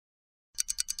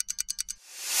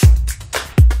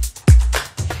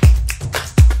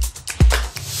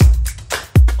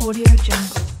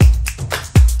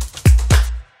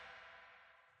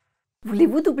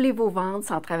Voulez-vous doubler vos ventes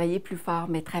sans travailler plus fort,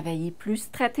 mais travailler plus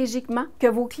stratégiquement? Que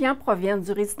vos clients proviennent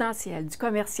du résidentiel, du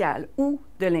commercial ou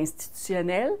de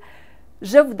l'institutionnel?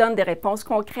 Je vous donne des réponses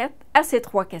concrètes à ces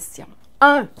 3 questions.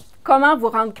 1. Comment vous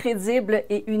rendre crédible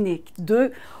et unique?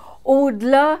 2.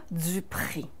 Au-delà du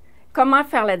prix. Comment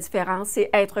faire la différence et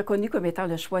être reconnu comme étant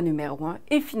le choix numéro 1?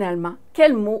 Et finalement,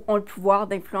 quels mots ont le pouvoir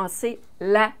d'influencer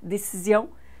la décision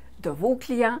de vos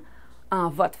clients en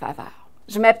votre faveur?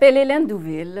 Je m'appelle Hélène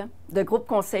Douville de Groupe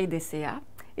Conseil DCA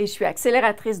et je suis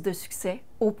accélératrice de succès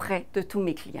auprès de tous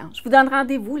mes clients. Je vous donne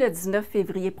rendez-vous le 19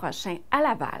 février prochain à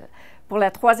Laval pour la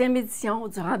 3e édition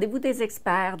du Rendez-vous des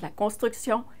experts de la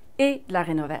construction et de la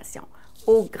rénovation.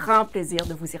 Au grand plaisir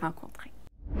de vous y rencontrer.